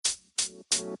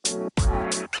Hey,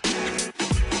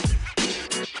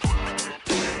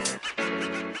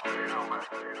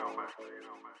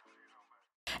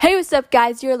 what's up,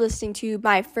 guys? You're listening to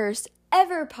my first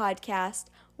ever podcast,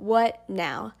 What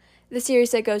Now? The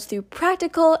series that goes through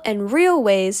practical and real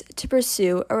ways to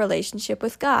pursue a relationship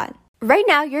with God. Right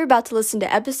now, you're about to listen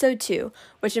to episode 2,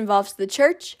 which involves the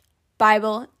church,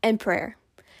 Bible, and prayer,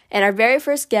 and our very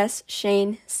first guest,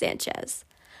 Shane Sanchez.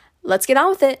 Let's get on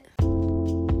with it.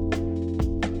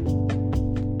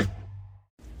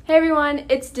 Hey everyone,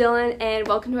 it's Dylan and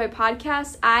welcome to my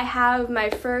podcast. I have my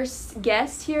first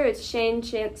guest here. It's Shane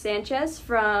Sanchez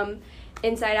from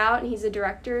Inside Out, and he's a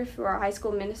director for our high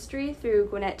school ministry through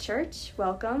Gwinnett Church.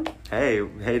 Welcome. Hey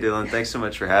Dylan, thanks so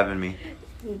much for having me.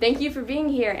 Thank you for being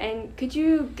here. And could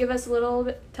you tell us a little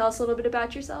bit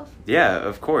about yourself? Yeah,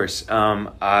 of course.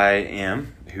 I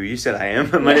am who you said I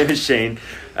am. My name is Shane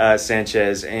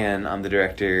Sanchez, and I'm the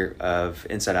director of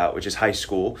Inside Out, which is high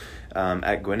school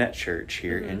at Gwinnett Church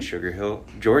here in Sugar Hill,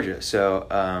 Georgia. So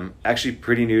actually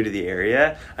pretty new to the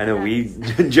area. I know we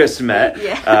just met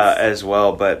as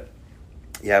well, but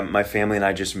yeah, my family and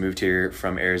I just moved here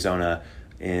from Arizona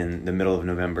in the middle of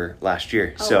November last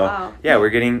year. Wow. Yeah, we're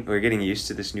getting used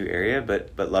to this new area,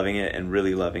 but loving it and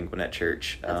really loving Gwinnett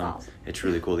Church. That's awesome. It's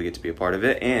really cool to get to be a part of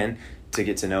it and to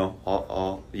get to know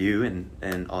all you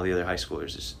and all the other high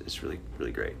schoolers is really,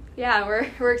 really great. Yeah,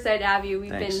 we're excited to have you.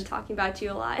 We've been talking about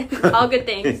you a lot. All good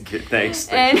things. Thanks for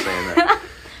saying that.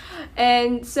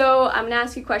 And so I'm going to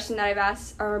ask you a question that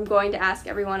I'm going to ask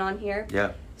everyone on here.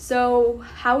 Yeah. So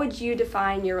how would you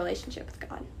define your relationship with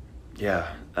God? Yeah.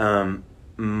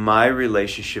 My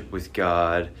relationship with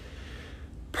God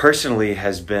personally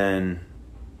has been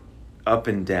up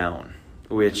and down,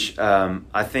 which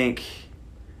I think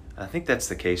that's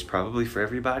the case probably for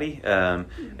everybody. And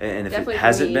if Definitely it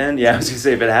hasn't been, I was going to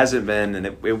say if it hasn't been, then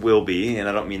it will be. And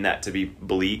I don't mean that to be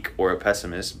bleak or a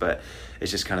pessimist, but it's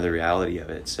just kind of the reality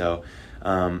of it. So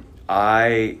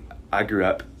I grew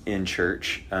up in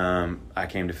church. I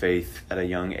came to faith at a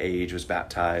young age, was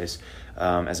baptized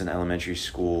as an elementary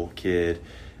school kid.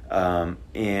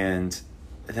 And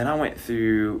then I went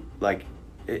through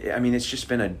it's just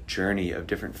been a journey of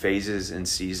different phases and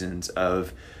seasons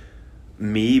of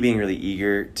me being really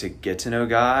eager to get to know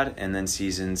God, and then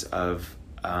seasons of,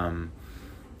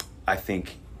 I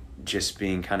think, just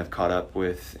being kind of caught up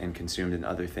with and consumed in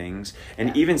other things.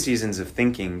 And even seasons of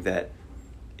thinking that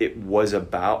it was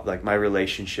about, my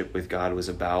relationship with God was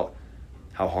about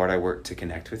how hard I worked to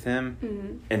connect with Him.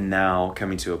 Mm-hmm. And now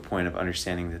coming to a point of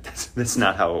understanding that that's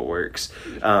not how it works.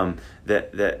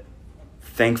 That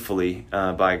thankfully,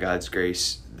 by God's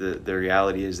grace, the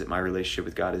reality is that my relationship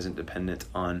with God isn't dependent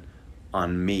on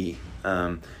me.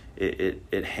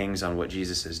 It hangs on what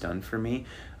Jesus has done for me.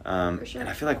 For sure. And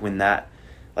I feel like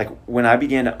when I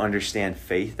began to understand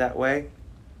faith that way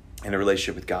and a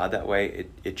relationship with God that way,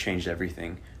 it changed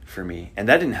everything for me. And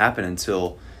that didn't happen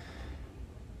until,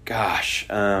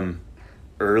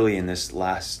 early in this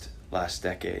last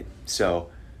decade. So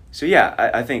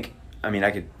yeah, I think,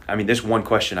 this one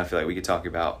question I feel like we could talk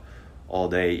about all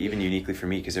day, even uniquely for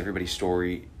me, because everybody's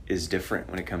story is different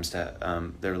when it comes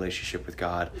to their relationship with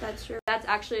God. That's true. That's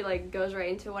actually goes right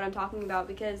into what I'm talking about,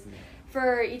 because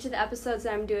for each of the episodes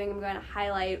that I'm doing, I'm going to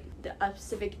highlight a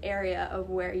specific area of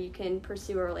where you can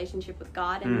pursue a relationship with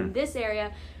God. And in this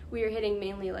area, we are hitting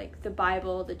mainly the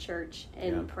Bible, the church,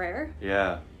 and prayer.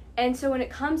 Yeah. And so when it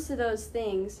comes to those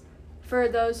things, for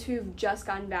those who've just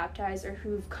gotten baptized or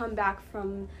who've come back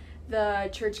from the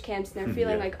church camps and they're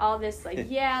feeling all this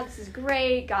this is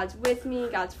great, God's with me,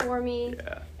 God's for me,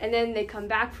 and then they come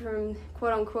back from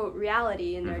quote unquote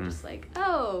reality and they're just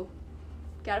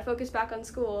gotta focus back on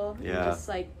school. And just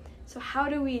so how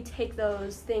do we take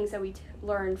those things that we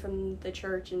learn from the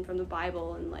church and from the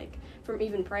Bible and from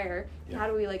even prayer, and how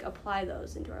do we apply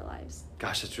those into our lives?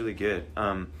 Gosh, that's really good.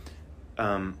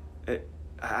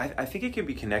 I think it can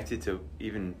be connected to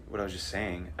even what I was just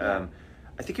saying.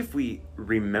 I think if we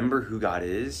remember who God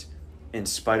is, in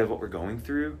spite of what we're going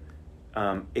through,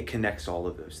 it connects all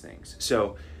of those things.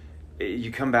 So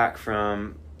you come back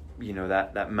from,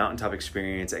 that mountaintop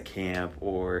experience at camp,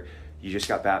 or you just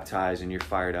got baptized and you're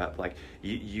fired up.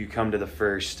 You come to the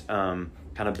first kind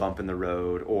of bump in the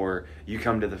road, or you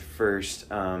come to the first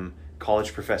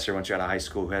college professor once you're out of high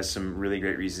school who has some really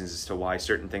great reasons as to why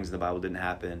certain things in the Bible didn't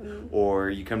happen, or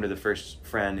you come to the first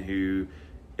friend who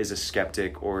is a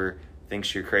skeptic or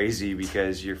thinks you're crazy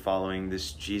because you're following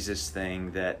this Jesus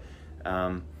thing that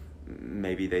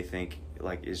maybe they think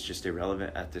is just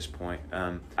irrelevant at this point.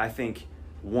 I think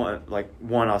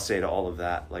one I'll say to all of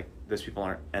that, those people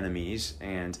aren't enemies,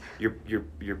 and your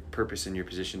purpose and your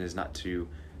position is not to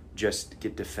just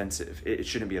get defensive. It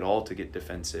shouldn't be at all to get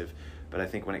defensive. But I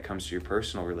think when it comes to your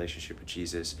personal relationship with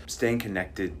Jesus, staying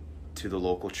connected to the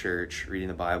local church, reading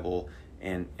the Bible,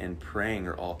 and praying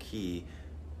are all key.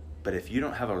 But if you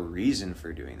don't have a reason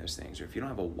for doing those things, or if you don't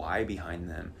have a why behind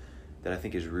them that I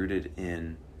think is rooted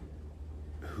in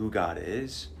who God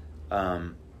is,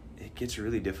 it gets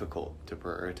really difficult to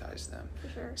prioritize them. For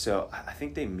sure. So I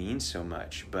think they mean so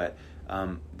much, but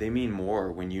they mean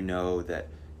more when you know that,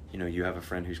 you have a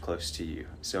friend who's close to you.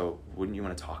 So wouldn't you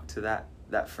want to talk to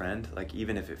that friend? Like,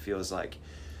 even if it feels like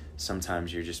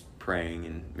sometimes you're just praying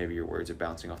and maybe your words are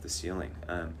bouncing off the ceiling.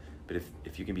 But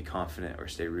if you can be confident or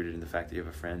stay rooted in the fact that you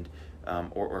have a friend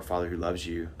or a father who loves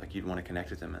you, like, you'd want to connect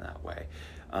with them in that way.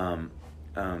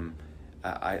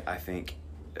 I think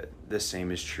the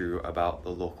same is true about the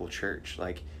local church.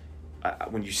 Like,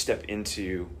 when you step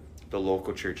into the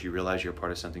local church, you realize you're a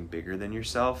part of something bigger than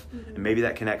yourself. Mm-hmm. And maybe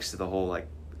that connects to the whole, like,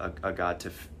 a God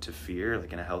to fear,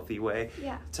 like in a healthy way,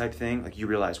 type thing. Like, you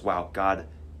realize, wow, God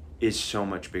is so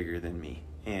much bigger than me,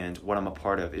 and what I'm a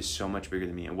part of is so much bigger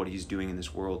than me, and what he's doing in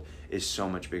this world is so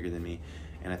much bigger than me.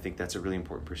 And I think that's a really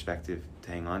important perspective to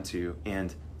hang on to.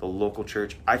 And the local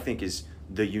church, I think, is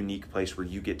the unique place where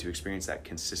you get to experience that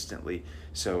consistently.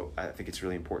 So I think it's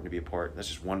really important to be a part. That's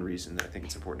just one reason that I think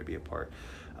it's important to be a part.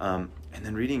 And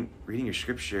then reading your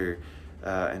scripture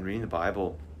and reading the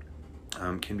Bible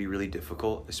can be really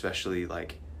difficult, especially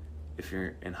like if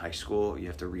you're in high school. You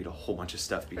have to read a whole bunch of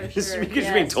stuff because you're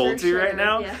being told to right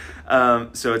now. Yeah.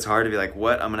 So it's hard to be like,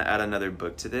 what? I'm going to add another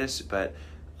book to this, but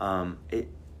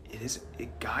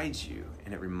it guides you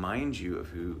and it reminds you of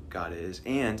who God is.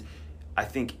 And I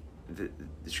think the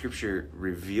scripture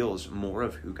reveals more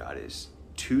of who God is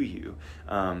to you.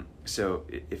 So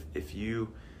if you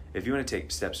want to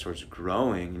take steps towards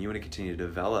growing and you want to continue to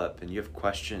develop and you have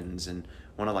questions and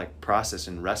want to like process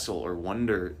and wrestle or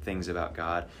wonder things about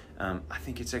God, I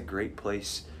think it's a great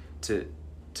place to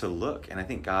look. And I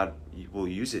think God will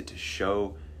use it to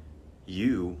show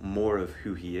you more of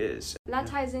who he is. And that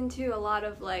ties into a lot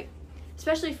of, like,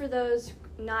 especially for those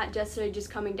not necessarily just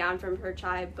coming down from Church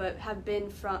High, but have been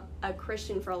from a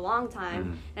Christian for a long time.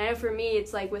 Mm-hmm. And I know for me,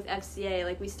 it's like with FCA,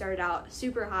 like we started out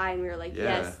super high and we were like,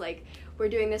 yes, like we're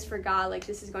doing this for God, like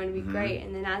this is going to be great.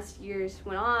 And then as years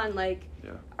went on, like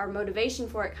our motivation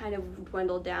for it kind of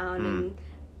dwindled down. And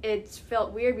it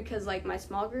felt weird because like my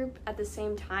small group at the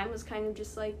same time was kind of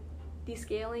just like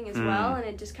descaling as well. And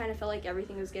it just kind of felt like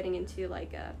everything was getting into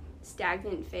like a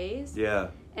stagnant phase. Yeah.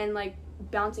 And like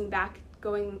bouncing back,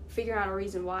 figuring out a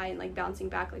reason why, and like bouncing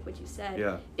back, like what you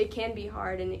said, it can be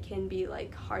hard, and it can be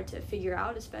like hard to figure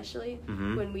out, especially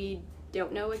when we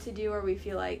don't know what to do, or we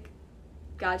feel like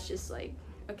God's just like,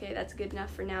 okay, that's good enough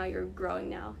for now, you're growing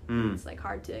now. It's like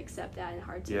hard to accept that and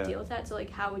hard to deal with that. So like,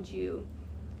 how would you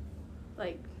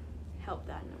like help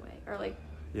that in a way, or like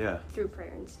through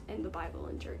prayer and the Bible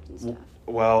and church and stuff?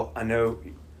 Well, I know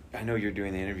you're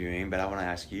doing the interviewing, but I want to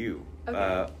ask you,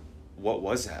 what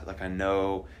was that? Like, I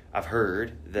know I've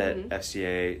heard that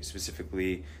FCA,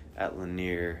 specifically at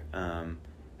Lanier,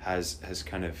 has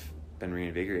kind of been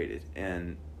reinvigorated.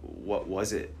 And what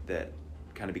was it that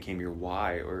kind of became your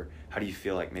why, or how do you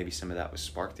feel like maybe some of that was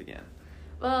sparked again?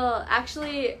 Well,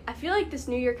 actually, I feel like this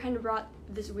new year kind of brought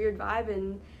this weird vibe.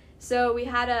 And so we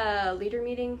had a leader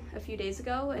meeting a few days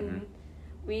ago, and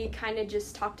we kind of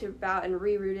just talked about and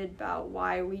rerouted about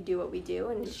why we do what we do,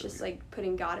 and it's just like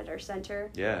putting God at our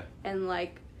center. Yeah. And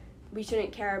like we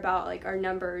shouldn't care about like our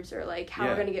numbers or like how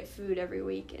we're gonna get food every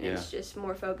week, and it's just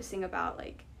more focusing about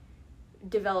like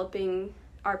developing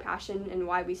our passion and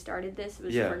why we started this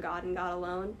was for God and God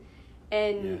alone.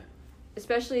 And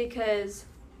especially because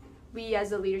we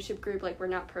as a leadership group, like we're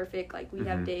not perfect, like we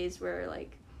have days where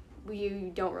like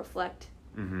we don't reflect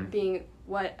being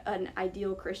what an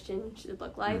ideal Christian should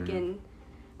look like. And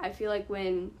I feel like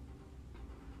when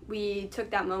we took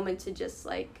that moment to just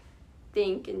like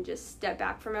think and just step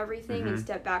back from everything and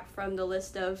step back from the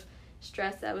list of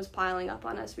stress that was piling up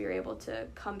on us, we were able to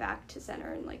come back to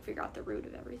center and like figure out the root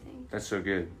of everything. That's so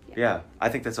good. Yeah, I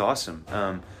think that's awesome.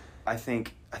 I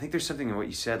think there's something in what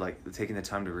you said, like taking the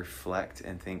time to reflect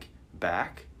and think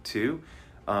back too,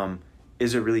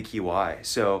 is a really key why.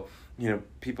 So,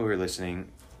 people who are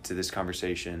listening to this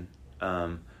conversation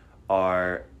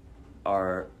are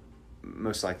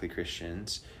most likely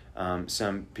Christians.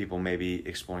 Some people may be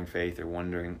exploring faith or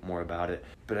wondering more about it.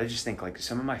 But I just think like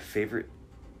some of my favorite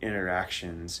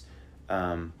interactions,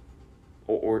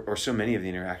 or so many of the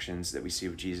interactions that we see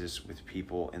with Jesus with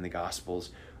people in the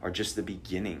Gospels are just the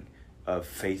beginning of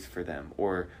faith for them,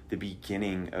 or the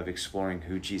beginning of exploring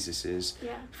who Jesus is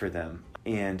for them.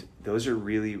 And those are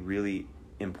really, really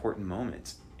important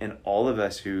moments. And all of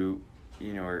us who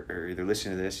or either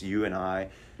listening to this, you and I,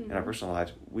 in our personal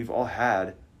lives, we've all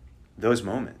had those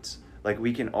moments. Like,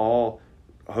 we can all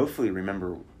hopefully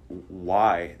remember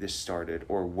why this started,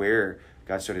 or where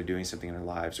God started doing something in our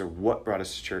lives, or what brought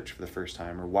us to church for the first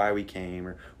time, or why we came,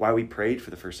 or why we prayed for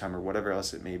the first time, or whatever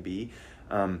else it may be.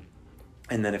 And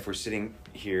then if we're sitting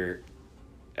here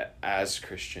as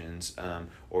Christians,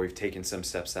 or we've taken some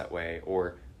steps that way,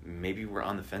 or maybe we're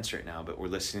on the fence right now, but we're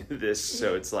listening to this,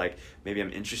 so it's like, maybe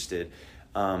I'm interested.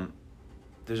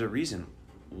 There's a reason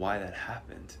why that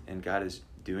happened, and God is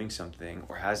doing something,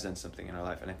 or has done something in our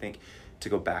life. And I think to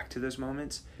go back to those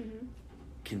moments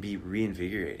can be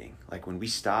reinvigorating. Like, when we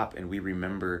stop and we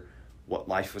remember what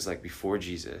life was like before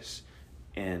Jesus,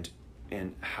 and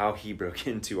how he broke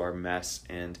into our mess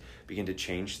and began to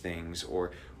change things,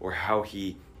 or how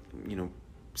he,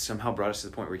 somehow brought us to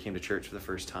the point where we came to church for the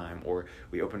first time, or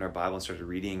we opened our Bible and started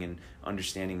reading and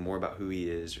understanding more about who he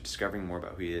is, or discovering more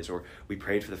about who he is, or we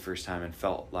prayed for the first time and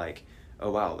felt like, oh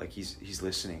wow, like he's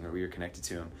listening, or we were connected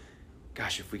to him.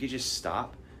 Gosh, if we could just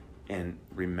stop and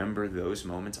remember those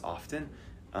moments often,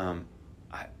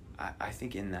 I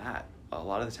think in that, a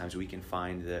lot of the times we can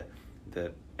find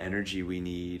the energy we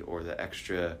need, or the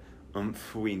extra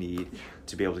oomph we need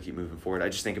to be able to keep moving forward. I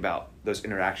just think about those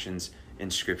interactions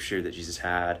in Scripture that Jesus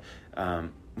had,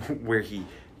 where he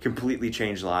completely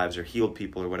changed lives, or healed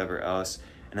people, or whatever else.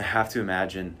 And I have to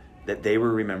imagine that they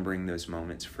were remembering those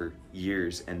moments for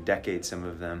years and decades, some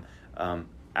of them,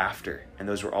 after. And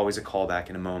those were always a callback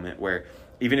in a moment where,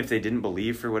 even if they didn't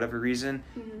believe for whatever reason,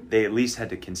 they at least had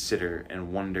to consider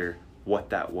and wonder what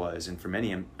that was. And for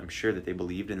many, I'm sure that they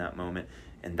believed in that moment,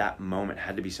 and that moment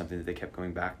had to be something that they kept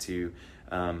going back to.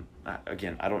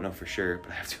 Again, I don't know for sure,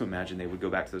 but I have to imagine they would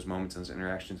go back to those moments and those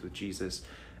interactions with Jesus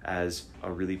as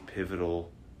a really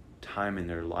pivotal time in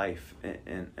their life.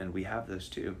 And we have those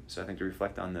too. So I think to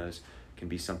reflect on those can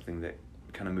be something that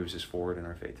kind of moves us forward in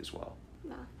our faith as well.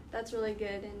 Yeah, that's really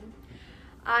good. And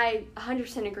I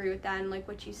 100% agree with that, and like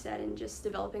what you said, and just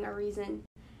developing our reason.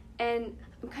 And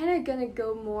I'm kind of going to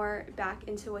go more back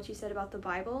into what you said about the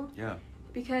Bible. Yeah.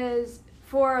 Because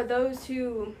for those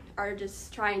who are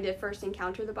just trying to first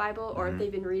encounter the Bible, or if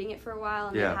they've been reading it for a while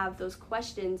and they have those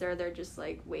questions, or they're just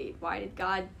like, wait, why did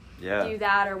God do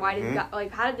that? Or why did God,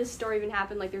 like, how did this story even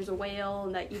happen? Like, there's a whale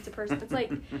and that eats a person. It's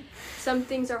like, some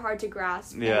things are hard to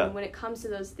grasp. Yeah. And when it comes to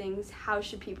those things, how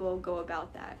should people go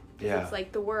about that? Because it's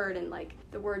like the word, and like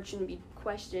the word shouldn't be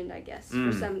questioned, I guess,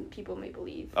 for some people may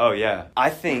believe. Oh, yeah. I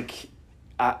think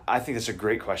that's a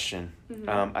great question.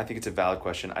 I think it's a valid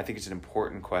question. I think it's an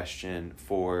important question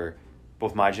for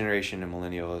both my generation and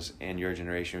millennials, and your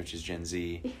generation, which is Gen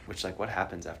Z, which, like, what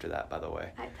happens after that, by the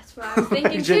way? That's what I was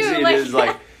thinking Gen too. Z is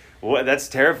like, what? That's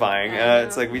terrifying.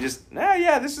 It's like, we just,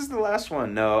 this is the last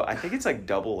one. No, I think it's like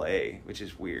AA, which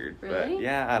is weird. Really? But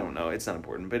yeah, I don't know. It's not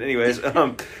important. But anyways,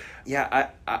 I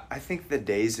think the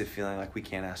days of feeling like we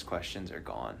can't ask questions are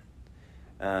gone.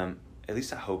 At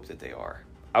least I hope that they are.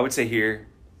 I would say here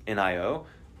in IO,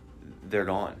 they're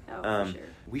gone. Oh, for sure.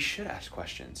 We should ask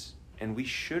questions, and we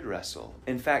should wrestle.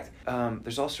 In fact,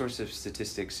 there's all sorts of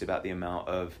statistics about the amount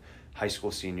of high school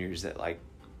seniors that like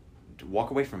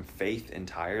walk away from faith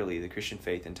entirely, the Christian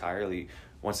faith entirely,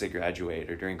 once they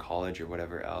graduate or during college or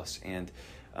whatever else. And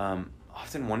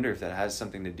often wonder if that has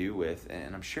something to do with,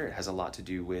 and I'm sure it has a lot to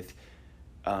do with,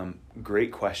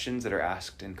 great questions that are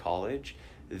asked in college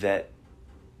that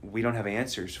we don't have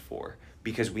answers for,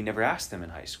 because we never asked them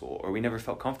in high school, or we never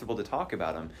felt comfortable to talk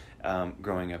about them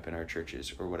growing up in our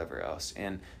churches or whatever else.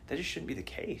 And that just shouldn't be the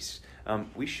case.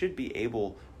 We should be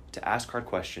able to ask hard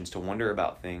questions, to wonder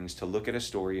about things, to look at a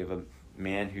story of a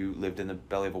man who lived in the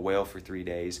belly of a whale for 3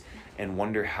 days and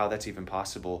wonder how that's even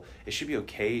possible. It should be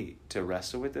okay to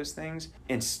wrestle with those things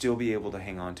and still be able to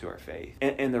hang on to our faith.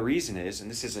 And the reason is,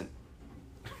 and this isn't,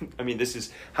 I mean, this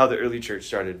is how the early church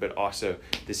started, but also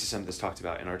this is something that's talked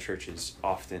about in our churches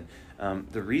often.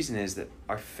 The reason is that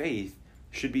our faith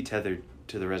should be tethered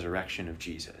to the resurrection of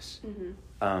Jesus.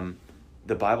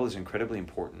 The Bible is incredibly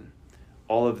important.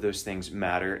 All of those things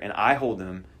matter, and I hold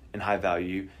them in high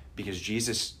value because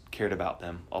Jesus cared about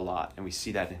them a lot, and we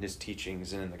see that in his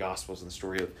teachings and in the Gospels and the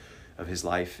story of his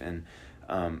life and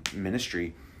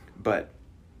ministry. But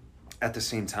at the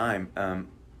same time,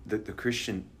 the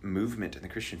Christian movement and the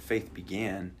Christian faith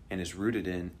began and is rooted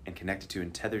in and connected to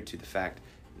and tethered to the fact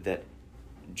that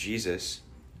Jesus,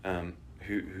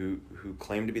 who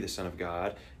claimed to be the Son of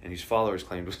God and whose followers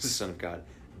claimed was the Son of God,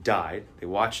 died. They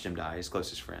watched him die, his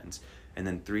closest friends. And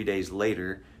then 3 days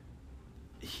later,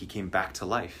 he came back to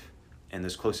life. And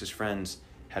those closest friends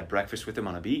had breakfast with him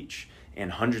on a beach,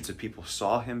 and hundreds of people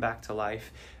saw him back to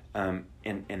life. And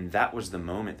that was the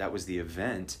moment, that was the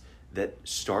event that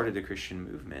started a Christian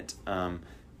movement.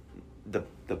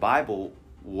 The Bible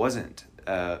wasn't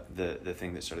the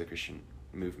thing that started the Christian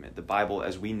movement. The Bible,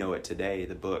 as we know it today,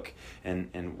 the book,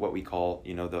 and what we call,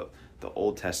 the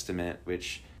Old Testament,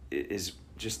 which is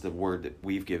just the word that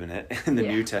we've given it, and the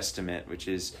New Testament, which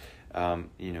is,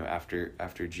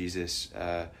 after Jesus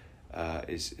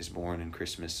is born in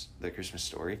Christmas, the Christmas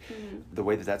story. Mm-hmm. The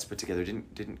way that that's put together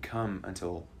didn't come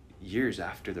until years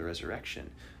after the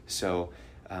resurrection. So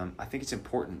I think it's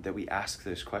important that we ask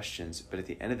those questions, but at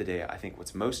the end of the day, I think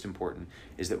what's most important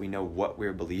is that we know what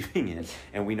we're believing in,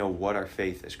 and we know what our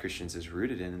faith as Christians is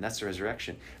rooted in, and that's the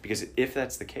resurrection. Because if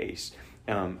that's the case,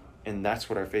 and that's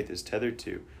what our faith is tethered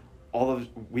to,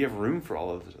 we have room for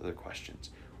all of those other questions.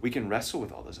 We can wrestle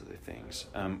with all those other things.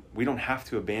 We don't have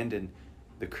to abandon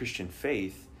the Christian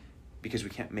faith because we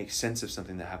can't make sense of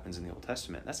something that happens in the Old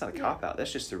Testament. That's not a cop-out.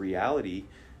 That's just the reality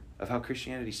of how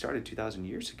Christianity started 2,000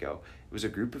 years ago. It was a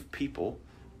group of people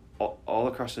all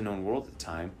across the known world at the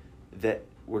time that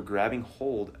were grabbing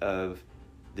hold of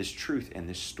this truth and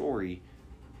this story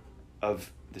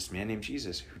of this man named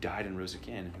Jesus who died and rose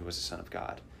again and who was the Son of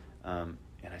God. And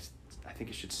I think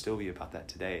it should still be about that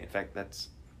today. In fact, that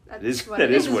is what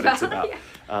it's about.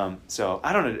 Yeah. So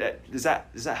I don't know. Is that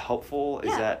helpful?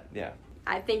 Yeah.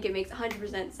 I think it makes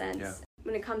 100% sense. Yeah.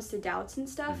 When it comes to doubts and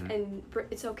stuff, mm-hmm. and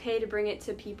it's okay to bring it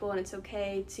to people, and it's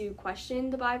okay to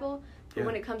question the Bible, but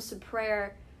when it comes to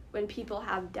prayer, when people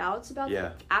have doubts about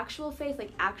the actual faith,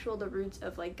 the roots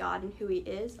of God and who he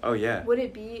is,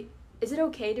 is it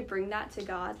okay to bring that to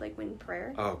God, when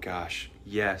prayer? Oh gosh,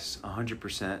 yes,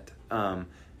 100%.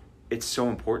 It's so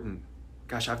important.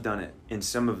 Gosh, I've done it in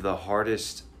some of the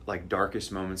hardest,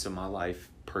 darkest moments of my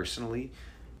life personally.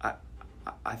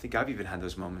 I think I've even had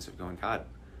those moments of going, God,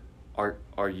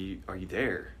 are you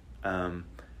there?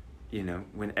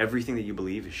 When everything that you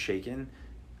believe is shaken,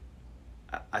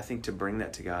 I think to bring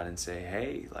that to God and say,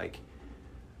 hey,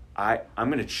 I'm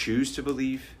going to choose to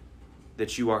believe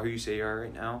that you are who you say you are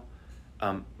right now.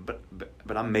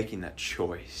 But I'm making that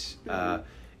choice. Mm-hmm.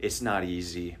 It's not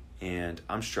easy, and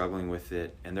I'm struggling with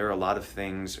it. And there are a lot of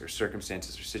things or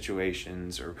circumstances or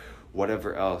situations or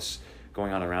whatever else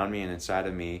going on around me and inside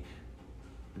of me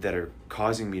that are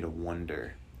causing me to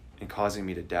wonder and causing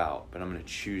me to doubt, but I'm going to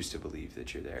choose to believe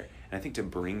that you're there. And I think to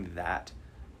bring that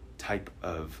type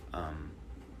of,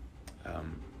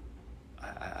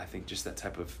 I think just that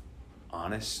type of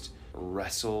honest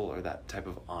wrestle or that type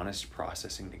of honest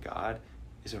processing to God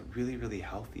is a really, really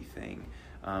healthy thing.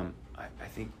 I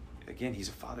think, again, he's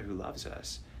a father who loves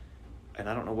us. And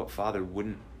I don't know what father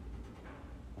wouldn't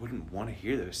want to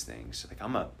hear those things.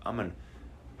 I'm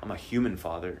a human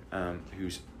father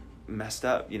who's messed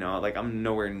up, I'm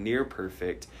nowhere near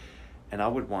perfect, and I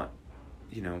would want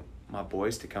my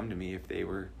boys to come to me if they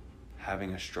were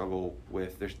having a struggle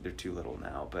with they're too little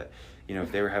now, but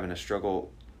if they were having a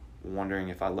struggle wondering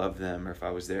if I loved them or if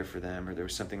I was there for them, or there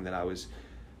was something that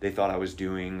they thought I was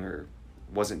doing or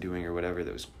wasn't doing or whatever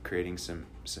that was creating some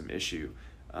issue,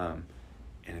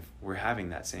 and if we're having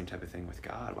that same type of thing with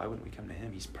God, why wouldn't we come to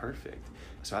him? He's perfect.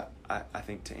 So I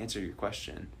think to answer your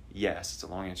question, yes, it's a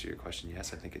long answer to your question.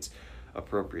 Yes, I think it's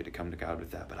appropriate to come to God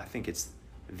with that, but I think it's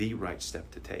the right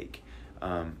step to take.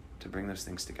 To bring those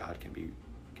things to God can be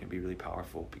really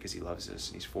powerful because he loves us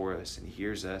and he's for us and he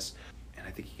hears us, and I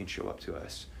think he can show up to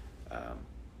us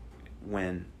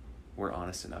when we're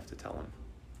honest enough to tell him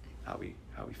how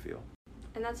we feel.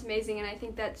 And that's amazing, and I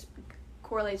think that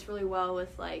correlates really well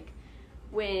with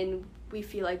when we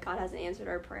feel like God hasn't answered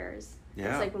our prayers.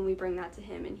 Yeah. It's when we bring that to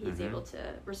him and he's mm-hmm. able to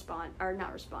respond, or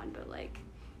not respond, but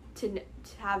to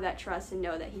have that trust and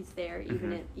know that he's there,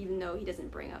 even though he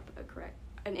doesn't bring up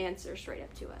an answer straight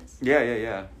up to us.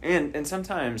 Yeah. And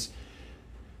sometimes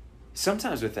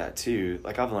with that too,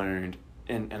 I've learned,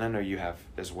 and I know you have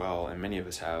as well, and many of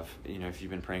us have, if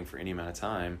you've been praying for any amount of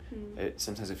time, mm-hmm.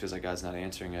 Sometimes it feels like God's not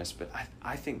answering us, but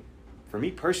I think for me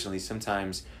personally,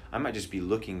 sometimes I might just be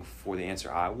looking for the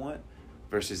answer I want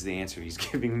versus the answer he's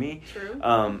giving me. True.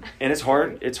 And it's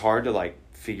hard to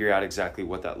figure out exactly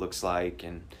what that looks like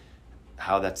and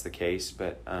how that's the case.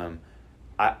 But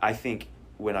I think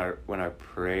when our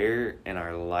prayer and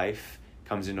our life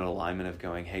comes into alignment of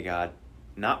going, hey God,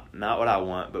 not what I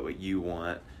want, but what you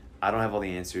want. I don't have all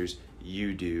the answers.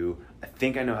 You do. I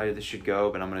think I know how this should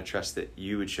go, but I'm going to trust that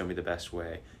you would show me the best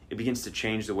way. It begins to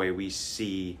change the way we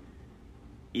see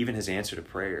even his answer to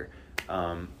prayer,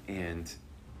 and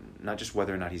not just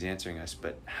whether or not he's answering us,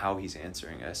 but how he's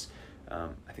answering us, I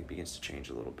think begins to change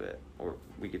a little bit, or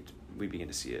we begin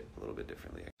to see it a little bit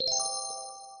differently.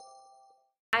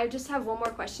 I just have one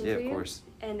more question for you. Yeah, of course.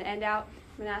 And end out.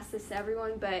 I'm going to ask this to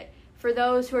everyone, but for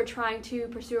those who are trying to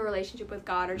pursue a relationship with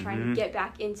God or trying to get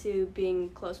back into being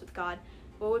close with God,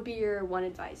 what would be your one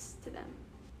advice to them?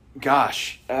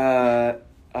 Gosh. Well,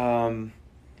 I'm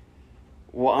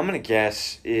going to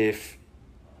guess if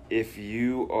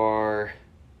you're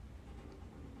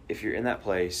in that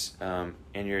place and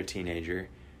you're a teenager,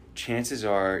 chances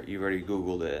are you've already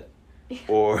Googled it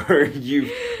or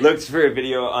you've looked for a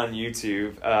video on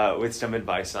YouTube with some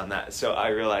advice on that. So I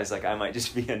realized I might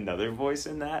just be another voice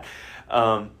in that.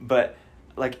 But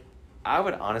I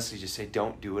would honestly just say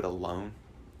don't do it alone.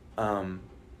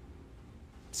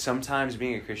 Sometimes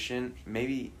being a Christian,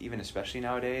 maybe even especially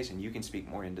nowadays, and you can speak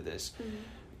more into this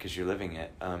because you're living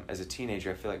it. As a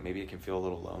teenager, I feel like maybe it can feel a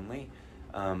little lonely,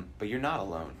 but you're not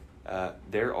alone.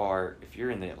 If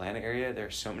you're in the Atlanta area, there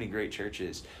are so many great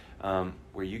churches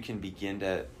where you can begin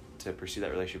to pursue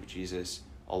that relationship with Jesus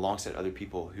alongside other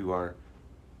people who are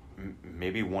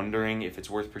maybe wondering if it's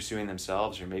worth pursuing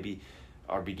themselves, or maybe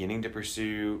are beginning to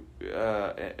pursue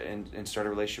and start a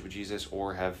relationship with Jesus,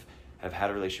 or have had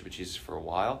a relationship with Jesus for a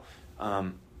while.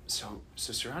 So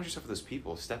surround yourself with those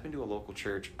people. Step into a local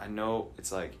church. I know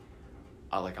it's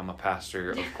I'm a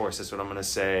pastor. Of course, that's what I'm going to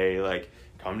say.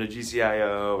 Come to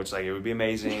GCIO, which it would be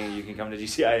amazing. You can come to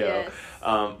GCIO. Yes.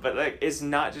 But it's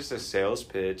not just a sales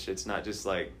pitch. It's not just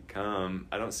come.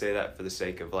 I don't say that for the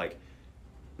sake of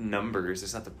numbers.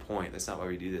 That's not the point. That's not why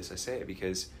we do this. I say it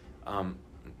because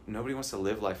nobody wants to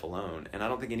live life alone. And I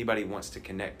don't think anybody wants to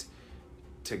connect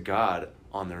to God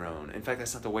on their own. In fact,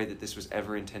 that's not the way that this was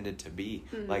ever intended to be.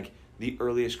 The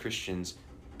earliest Christians,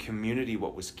 community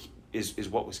is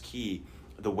what was key.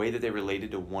 The way that they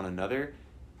related to one another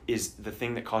is the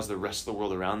thing that caused the rest of the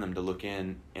world around them to look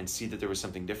in and see that there was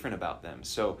something different about them.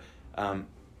 So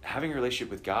having a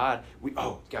relationship with God,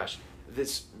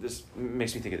 this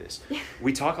makes me think of this.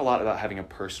 We talk a lot about having a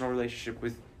personal relationship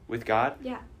with God,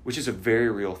 which is a very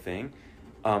real thing.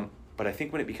 But I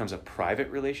think when it becomes a private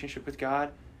relationship with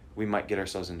God, we might get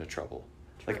ourselves into trouble.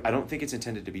 I don't think it's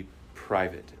intended to be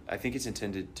private. I think it's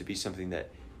intended to be something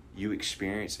that you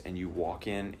experience and you walk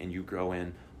in and you grow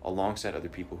in alongside other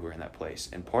people who are in that place.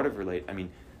 And part of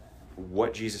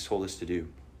what Jesus told us to do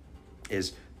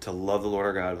is to love the Lord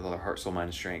our God with all our heart, soul, mind,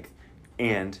 and strength,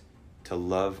 and to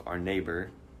love our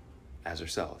neighbor as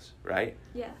ourselves, right?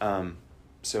 Yeah.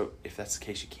 So if that's the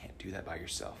case, you can't do that by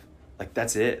yourself.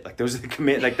 That's it. Those are the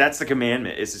command. That's the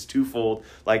commandment. It's this twofold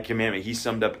commandment. He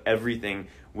summed up everything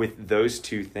with those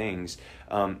two things.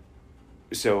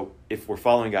 So if we're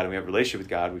following God and we have a relationship with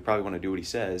God, we probably want to do what He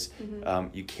says.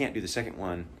 You can't do the second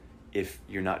one if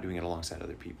you're not doing it alongside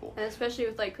other people. And especially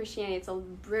with Christianity, it's a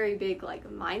very big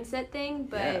mindset thing.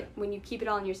 But when you keep it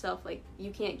all in yourself, you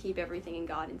can't keep everything in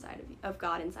God inside of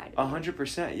God inside of you.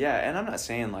 100%. Yeah, and I'm not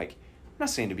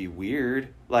saying to be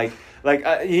weird, you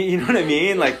know what I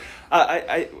mean?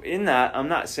 I in that, I'm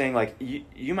not saying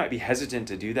you might be hesitant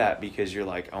to do that because you're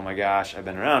oh my gosh, I've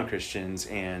been around Christians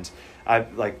and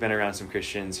I've been around some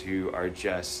Christians who are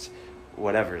just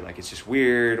whatever, it's just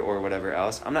weird or whatever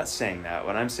else. I'm not saying that.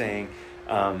 What I'm saying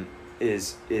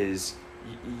is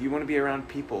you want to be around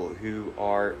people who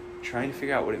are trying to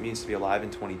figure out what it means to be alive in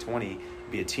 2020,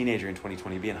 be a teenager in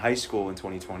 2020, be in high school in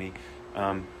 2020,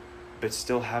 but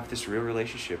still have this real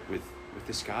relationship with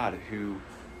this God who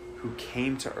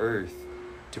came to earth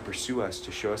to pursue us,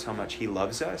 to show us how much He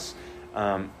loves us,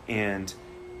 and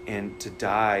to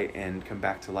die and come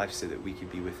back to life so that we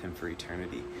could be with Him for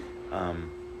eternity.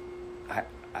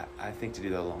 I think to do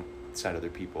that alongside other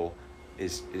people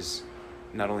is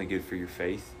not only good for your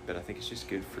faith, but I think it's just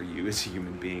good for you as a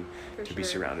human being to be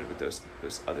surrounded with those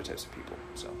other types of people.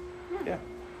 So, yeah.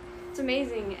 It's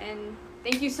amazing, and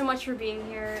thank you so much for being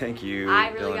here. Thank you, I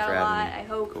really Dylan, got for a lot. having me. I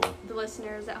hope Cool. the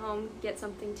listeners at home get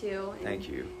something too. And thank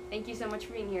you. Thank you so much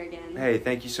for being here again. Hey,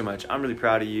 thank you so much. I'm really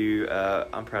proud of you.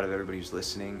 I'm proud of everybody who's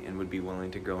listening and would be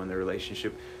willing to grow in their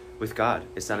relationship with God.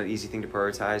 It's not an easy thing to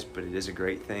prioritize, but it is a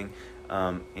great thing.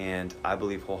 And I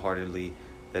believe wholeheartedly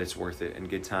that it's worth it in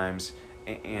good times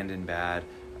and in bad.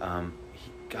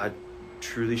 God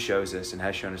truly shows us and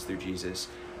has shown us through Jesus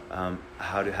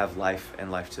how to have life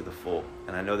and life to the full.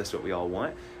 And I know that's what we all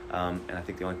want. And I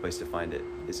think the only place to find it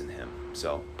is in Him.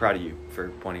 So proud of you for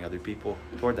pointing other people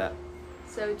toward that.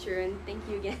 So true, and thank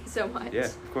you again so much. Yeah,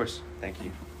 of course. Thank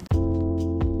you.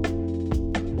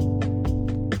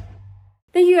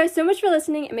 Thank you guys so much for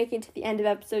listening and making it to the end of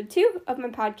episode 2 of my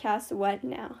podcast, What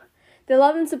Now? The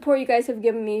love and support you guys have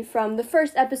given me from the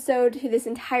first episode to this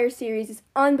entire series is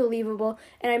unbelievable,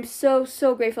 and I'm so,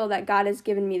 so grateful that God has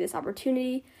given me this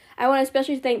opportunity. I want to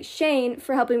especially thank Shane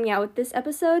for helping me out with this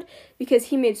episode because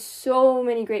he made so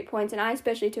many great points, and I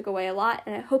especially took away a lot,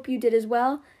 and I hope you did as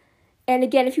well. And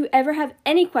again, if you ever have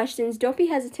any questions, don't be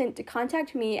hesitant to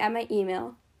contact me at my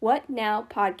email,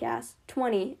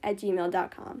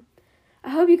 whatnowpodcast20@gmail.com. I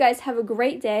hope you guys have a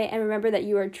great day, and remember that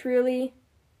you are truly,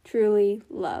 truly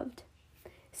loved.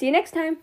 See you next time.